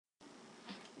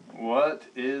What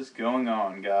is going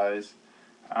on, guys?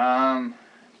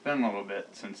 It's been a little bit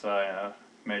since I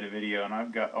made a video, and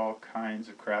I've got all kinds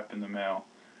of crap in the mail.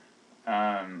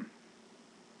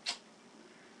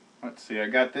 Let's see, I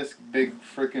got this big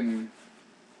frickin'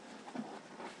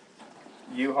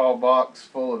 U-Haul box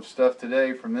full of stuff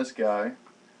today from this guy.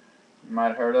 You might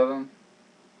have heard of him.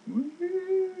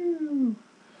 Woo-hoo!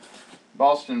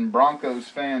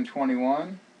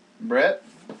 BostonBroncosFan21, Brett.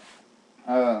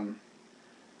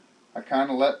 I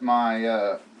kind of let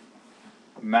my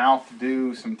mouth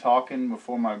do some talking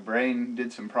before my brain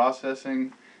did some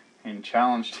processing, and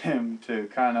challenged him to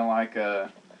kind of like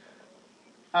a,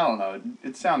 I don't know,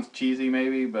 it sounds cheesy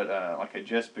maybe, but like a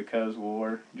just because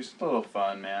war. Just a little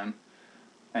fun, man.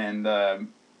 And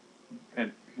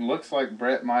it looks like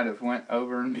Brett might have went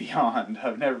over and beyond.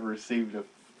 I've never received a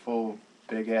full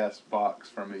big ass box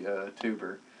from a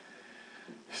tuber.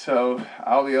 So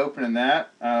I'll be opening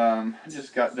that. I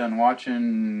just got done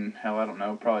watching, hell, I don't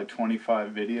know, probably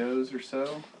 25 videos or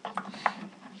so.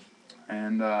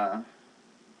 And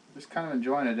just kind of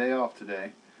enjoying a day off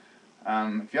today.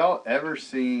 If y'all ever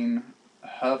seen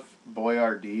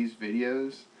Huffboyrd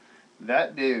videos,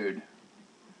 that dude,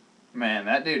 man,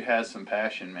 that dude has some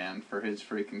passion, man, for his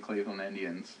freaking Cleveland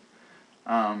Indians.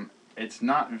 It's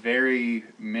not very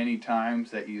many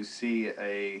times that you see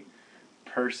a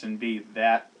person be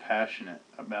that passionate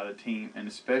about a team, and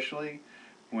especially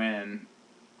when,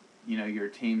 you know, your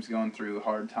team's going through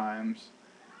hard times,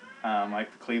 like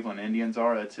the Cleveland Indians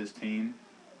are. That's his team.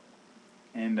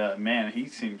 And man, he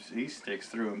sticks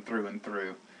through and through and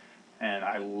through. And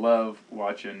I love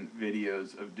watching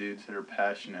videos of dudes that are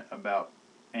passionate about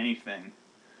anything.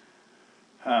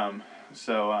 It's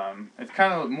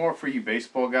kind of more for you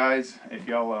baseball guys. If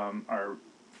y'all are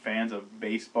fans of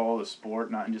baseball, the sport,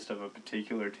 not just of a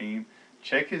particular team,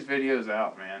 check his videos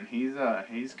out, man.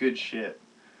 He's good shit.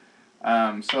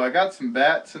 So I got some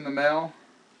bats in the mail.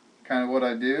 Kind of what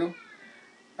I do.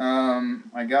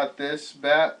 I got this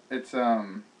bat. It's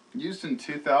used in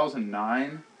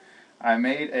 2009.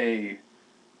 I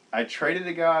traded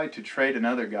a guy to trade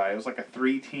another guy. It was like a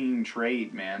 3-team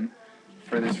trade, man,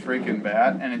 for this freaking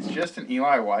bat, and it's just an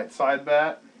Eli Whiteside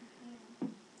bat.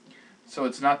 So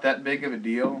it's not that big of a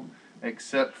deal,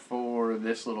 except for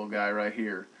this little guy right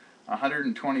here.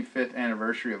 125th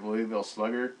anniversary of Louisville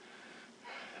Slugger.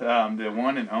 The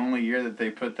one and only year that they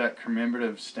put that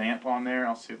commemorative stamp on there.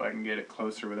 I'll see if I can get it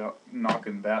closer without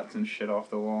knocking bats and shit off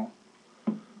the wall.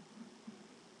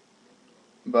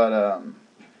 But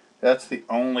that's the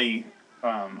only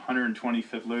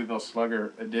 125th Louisville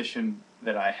Slugger edition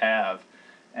that I have.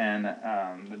 And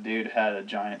the dude had a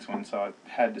Giants one, so I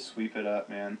had to sweep it up,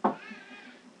 man.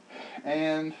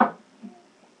 And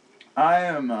I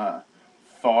am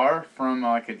far from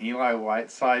like an Eli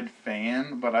Whiteside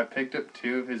fan, but I picked up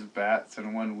 2 of his bats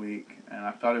in 1 week, and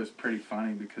I thought it was pretty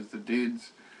funny because the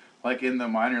dude's like in the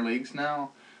minor leagues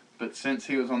now, but since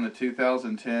he was on the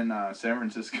 2010 San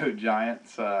Francisco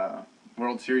Giants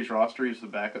World Series roster, he's the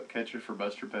backup catcher for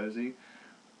Buster Posey.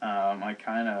 I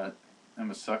kind of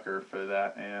am a sucker for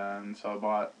that, and so I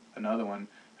bought another one.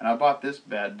 And I bought this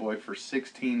bad boy for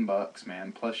 $16,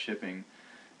 man, plus shipping.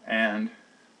 And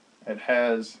it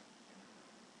has,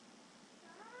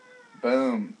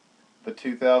 boom, the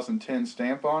 2010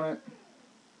 stamp on it.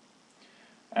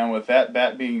 And with that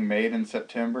bat being made in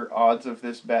September, odds of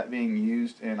this bat being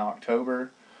used in October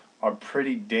are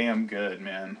pretty damn good,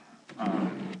 man.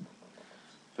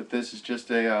 But this is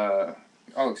just a,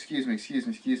 oh, excuse me.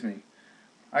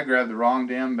 I grabbed the wrong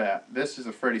damn bat. This is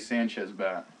a Freddy Sanchez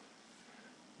bat.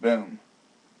 Boom.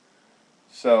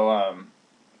 So,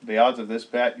 the odds of this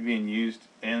bat being used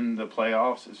in the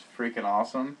playoffs is freaking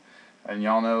awesome. And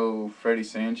y'all know Freddy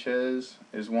Sanchez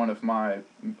is one of my,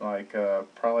 like,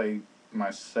 probably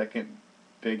my second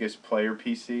biggest player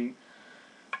PC.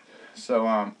 So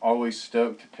I'm always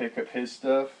stoked to pick up his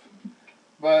stuff.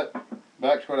 But,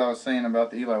 back to what I was saying about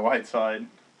the Eli Whiteside.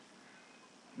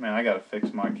 Man, I gotta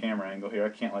fix my camera angle here. I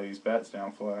can't lay these bats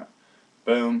down flat.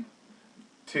 Boom.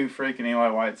 2 freaking Eli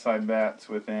Whiteside bats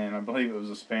within, I believe it was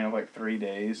a span of like 3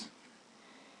 days.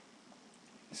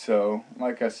 So,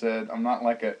 like I said, I'm not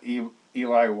like a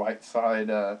Eli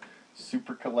Whiteside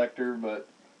super collector, but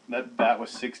that bat was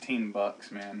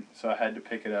 $16, man. So I had to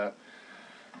pick it up.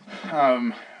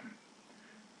 If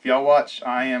y'all watch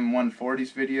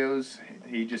IM140's videos,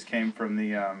 he just came from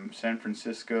the San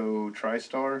Francisco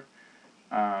TriStar.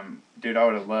 Dude, I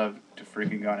would have loved to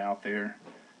freaking gone out there.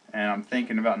 And I'm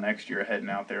thinking about next year heading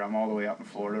out there. I'm all the way out in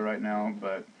Florida right now,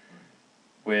 but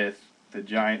with the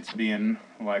Giants being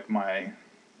like my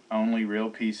only real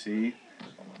PC,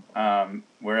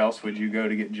 Where else would you go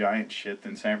to get giant shit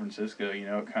than San Francisco? You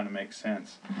know, it kind of makes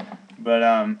sense. But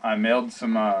I mailed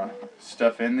some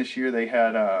stuff in this year. They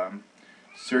had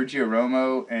Sergio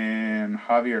Romo and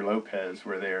Javier Lopez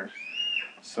were there.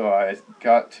 So I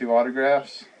got 2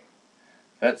 autographs.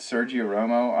 That's Sergio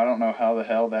Romo. I don't know how the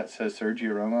hell that says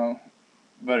Sergio Romo,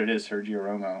 but it is Sergio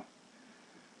Romo.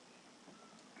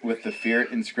 With the Fear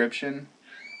It inscription.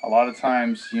 A lot of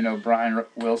times, you know, Brian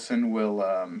Wilson will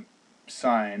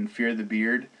sign Fear the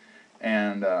Beard,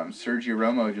 and Sergio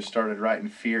Romo just started writing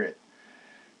Fear It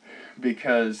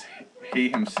because he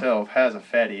himself has a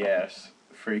fatty ass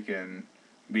freaking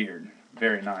beard.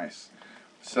 Very nice.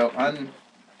 So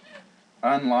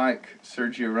unlike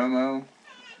Sergio Romo,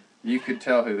 you could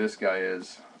tell who this guy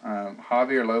is.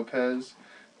 Javier Lopez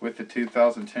with the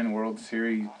 2010 World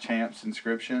Series champs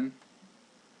inscription.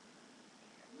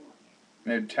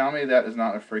 Dude, tell me that is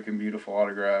not a freaking beautiful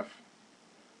autograph.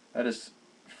 That is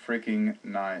freaking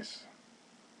nice.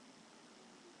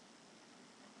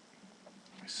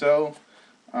 So,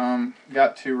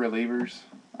 got 2 relievers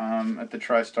at the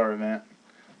TriStar event,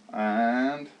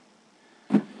 and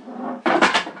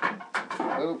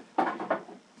oh,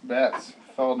 bats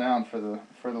fell down for the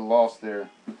loss there.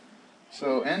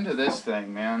 So into this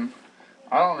thing, man.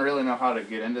 I don't really know how to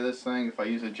get into this thing. If I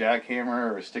use a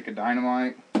jackhammer or a stick of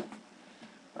dynamite,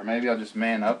 or maybe I'll just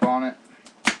man up on it.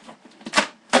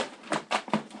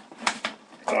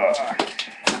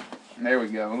 There we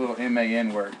go. A little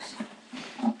MAN works.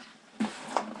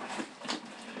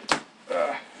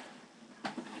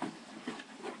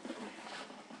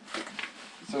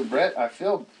 So Brett, I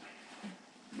feel,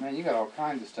 man, you got all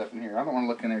kinds of stuff in here. I don't want to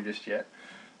look in there just yet.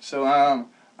 So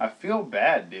I feel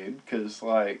bad, dude, because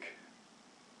like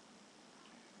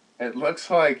it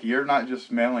looks like you're not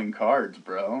just mailing cards,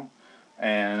 bro.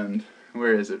 And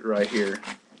where is it? Right here.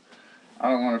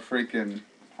 I don't want to freaking,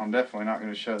 I'm definitely not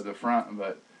going to show the front,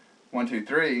 but 1, 2,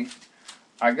 3.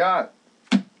 I got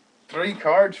 3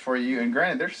 cards for you, and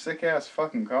granted, they're sick ass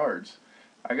fucking cards.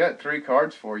 I got 3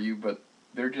 cards for you, but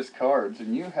they're just cards,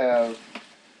 and you have,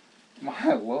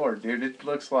 my lord, dude, it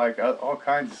looks like all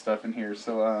kinds of stuff in here.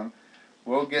 So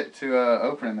we'll get to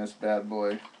opening this bad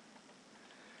boy.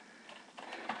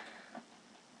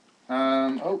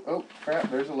 Oh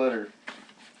crap, there's a letter.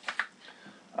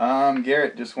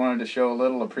 Garrett just wanted to show a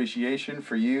little appreciation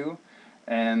for you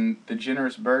and the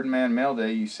generous Birdman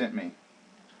Mailday you sent me.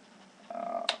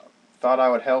 Thought I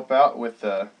would help out with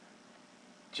the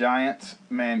Giants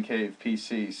Man Cave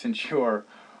PC since your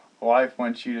wife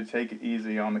wants you to take it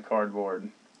easy on the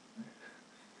cardboard.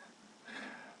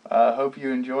 Hope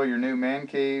you enjoy your new Man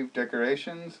Cave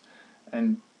decorations,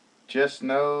 and just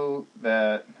know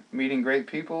that meeting great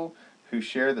people who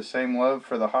share the same love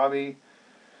for the hobby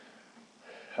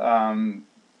that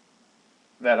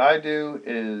I do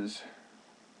is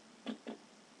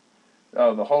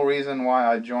the whole reason why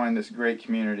I joined this great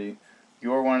community.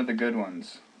 You're one of the good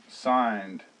ones.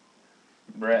 Signed,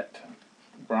 Brett,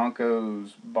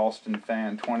 Broncos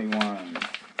BostonFan21.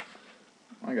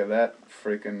 Look at that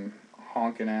freaking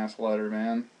honking ass letter,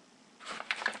 man.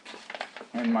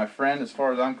 And my friend, as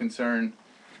far as I'm concerned,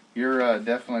 you're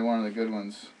definitely one of the good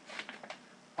ones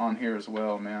on here as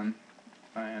well, man.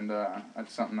 And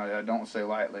that's something I don't say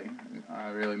lightly. I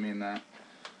really mean that.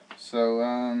 So,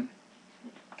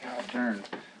 God darn.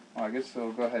 Well, I guess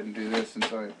we'll go ahead and do this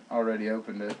since I already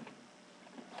opened it.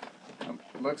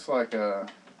 It looks like a...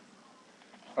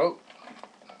 Oh,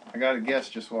 I got a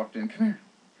guest just walked in. Come here.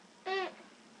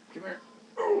 Come here.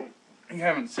 Oh, you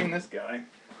haven't seen this guy.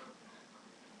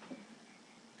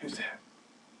 Who's that?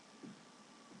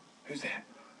 Who's that?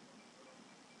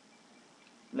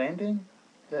 Landon?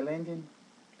 Is that Landon?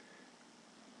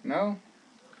 No?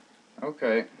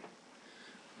 Okay.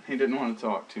 He didn't want to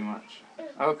talk too much.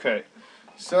 Okay.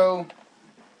 So,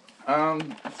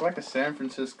 it's like a San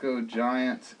Francisco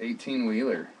Giants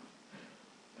 18-wheeler.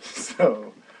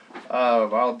 So,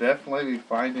 I'll definitely be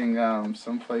finding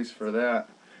some place for that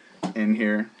in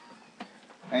here.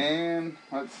 And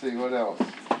let's see what else.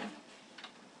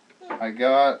 I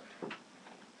got.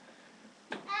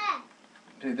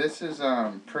 Dude, this is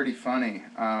pretty funny.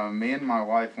 Me and my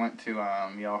wife went to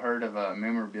y'all heard of a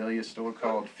memorabilia store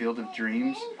called Field of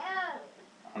Dreams?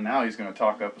 Well, now he's gonna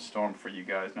talk up a storm for you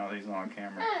guys. Now that he's on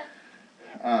camera.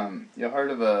 Y'all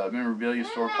heard of a memorabilia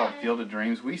store called Field of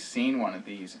Dreams? We seen one of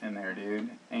these in there, dude,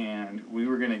 and we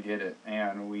were gonna get it,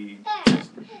 and we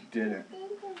just didn't.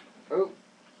 Oh.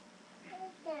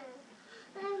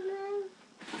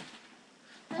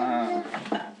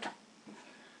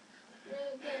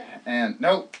 And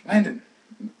no, Landon,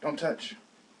 don't touch,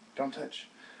 don't touch.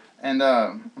 And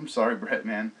I'm sorry, Brett,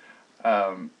 man.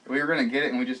 We were gonna get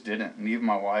it and we just didn't. And even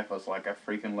my wife was like, I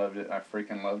freaking loved it. I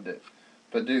freaking loved it.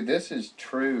 But dude, this is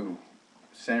true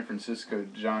San Francisco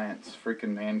Giants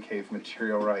freaking man cave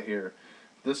material right here.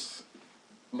 This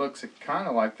looks kind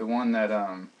of like the one that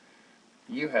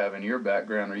you have in your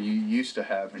background, or you used to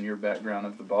have in your background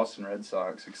of the Boston Red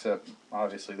Sox, except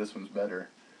obviously this one's better.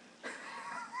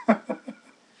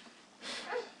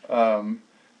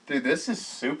 Dude, this is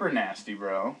super nasty,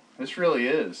 bro. This really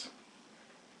is.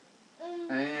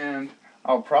 And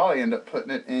I'll probably end up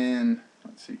putting it in,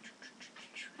 let's see,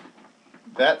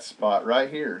 that spot right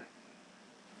here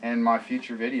in my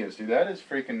future videos. Dude, that is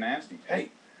freaking nasty.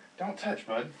 Hey, don't touch,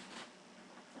 bud.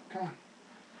 Come on.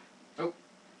 Oh.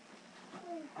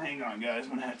 Hang on, guys.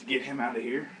 I'm going to have to get him out of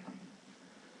here.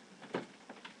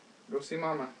 Go see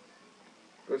Mama.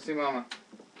 Go see Mama.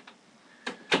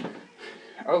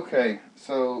 Okay,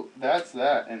 so that's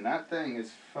that. And that thing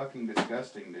is fucking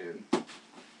disgusting, dude.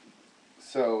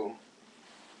 So,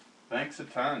 thanks a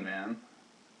ton, man.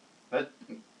 That,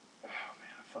 oh man,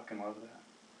 I fucking love that.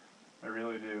 I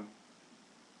really do.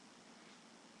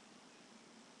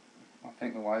 I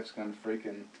think the wife's gonna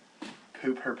freaking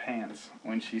poop her pants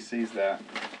when she sees that.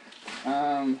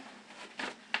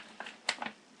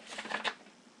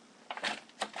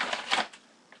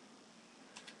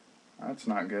 That's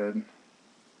not good.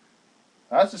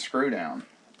 That's a screw down.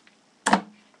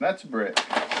 That's a brick.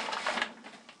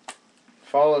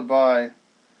 Followed by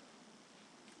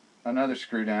another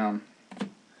screw down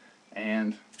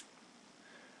and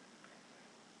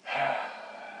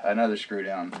another screw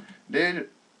down. Dude,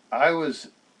 I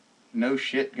was no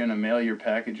shit gonna mail your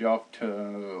package off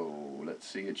to, let's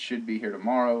see, it should be here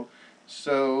tomorrow.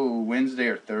 So Wednesday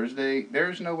or Thursday,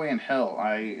 there's no way in hell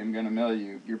I am gonna mail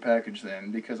you your package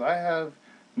then, because I have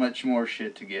much more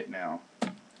shit to get now.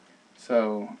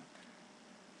 So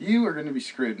you are gonna be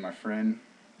screwed, my friend.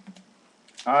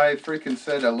 I freaking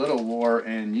said a little war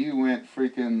and you went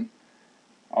freaking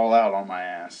all out on my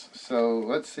ass. So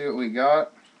let's see what we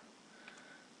got.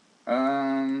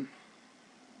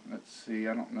 Let's see,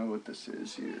 I don't know what this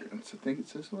is here. I think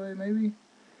it's this way, maybe?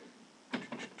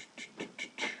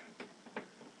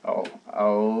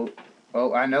 Oh,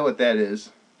 I know what that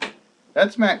is.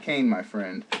 That's Matt Cain, my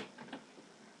friend.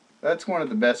 That's one of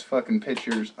the best fucking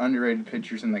pitchers, underrated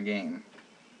pitchers in the game.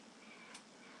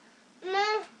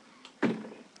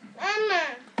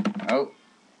 Oh,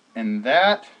 and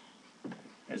that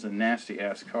is a nasty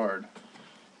ass card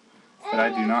that I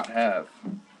do not have.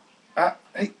 Ah,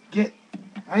 hey,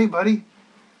 hey buddy,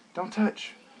 don't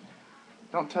touch.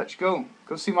 Don't touch, go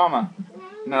see Mama.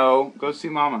 No, go see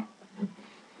Mama.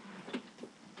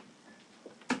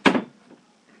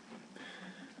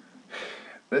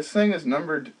 This thing is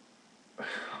numbered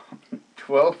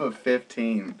 12 of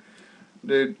 15.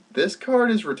 Dude, this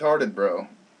card is retarded, bro.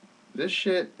 This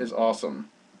shit is awesome.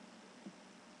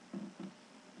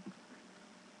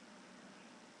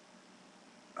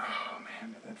 Oh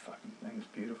man, that fucking thing is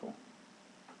beautiful.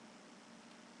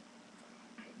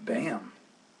 Bam.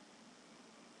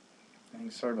 Dang,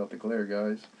 sorry about the glare,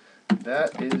 guys.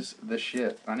 That is the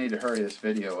shit. I need to hurry this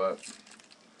video up.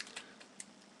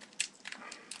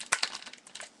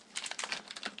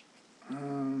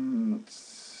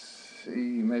 Let's see,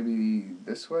 maybe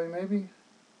this way, maybe?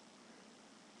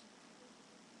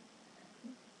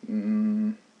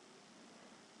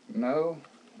 No?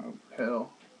 Oh,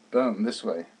 hell. Boom, this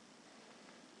way.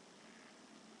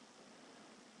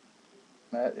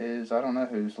 That is, I don't know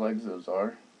whose legs those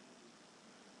are.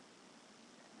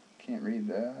 Can't read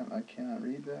that. I cannot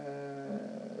read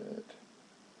that.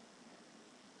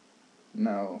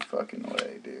 No fucking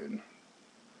way, dude.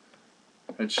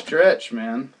 It's Stretch,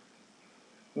 man.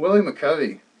 Willie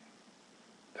McCovey.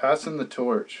 Passing the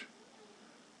torch.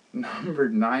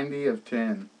 Numbered 90 of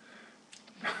 10.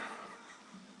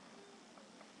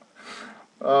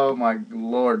 Oh my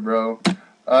lord, bro.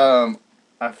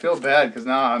 I feel bad because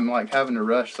now I'm like having to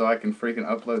rush so I can freaking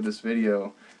upload this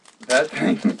video. That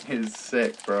thing is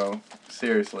sick, bro.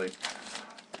 Seriously.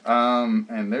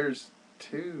 And there's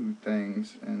two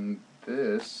things in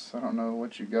this. I don't know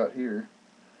what you got here.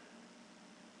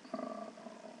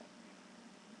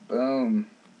 Boom.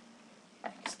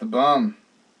 It's the bum.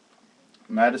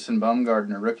 Madison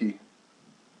Bumgarner, rookie.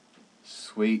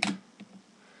 Sweet.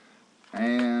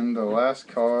 And the last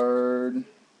card.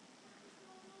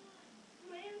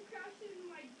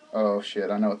 Oh shit,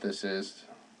 I know what this is.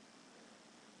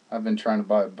 I've been trying to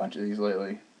buy a bunch of these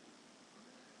lately.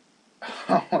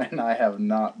 Oh, and I have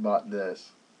not bought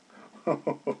this.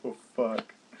 Oh,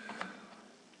 fuck.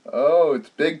 Oh, it's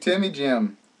Big Timmy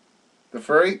Jim. The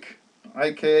Freak,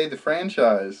 aka the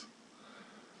franchise.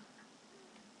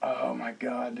 Oh my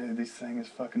god, dude, this thing is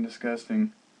fucking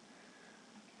disgusting.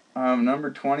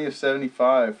 Number 20 of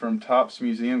 75 from Topps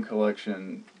Museum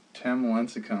Collection, Tim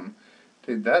Lincecum.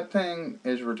 Dude, that thing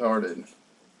is retarded.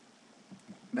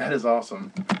 That is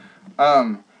awesome.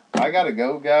 I gotta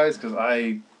go, guys, because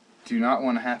I do not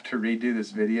want to have to redo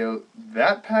this video.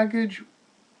 That package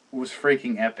was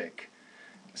freaking epic.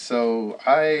 So,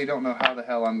 I don't know how the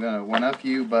hell I'm gonna one-up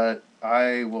you, but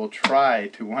I will try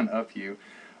to one-up you.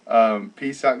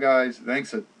 Peace out, guys.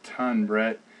 Thanks a ton,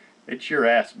 Brett. It's your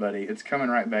ass, buddy. It's coming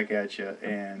right back at you.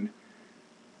 And,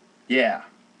 yeah,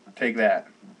 take that.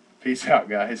 Peace out,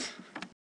 guys.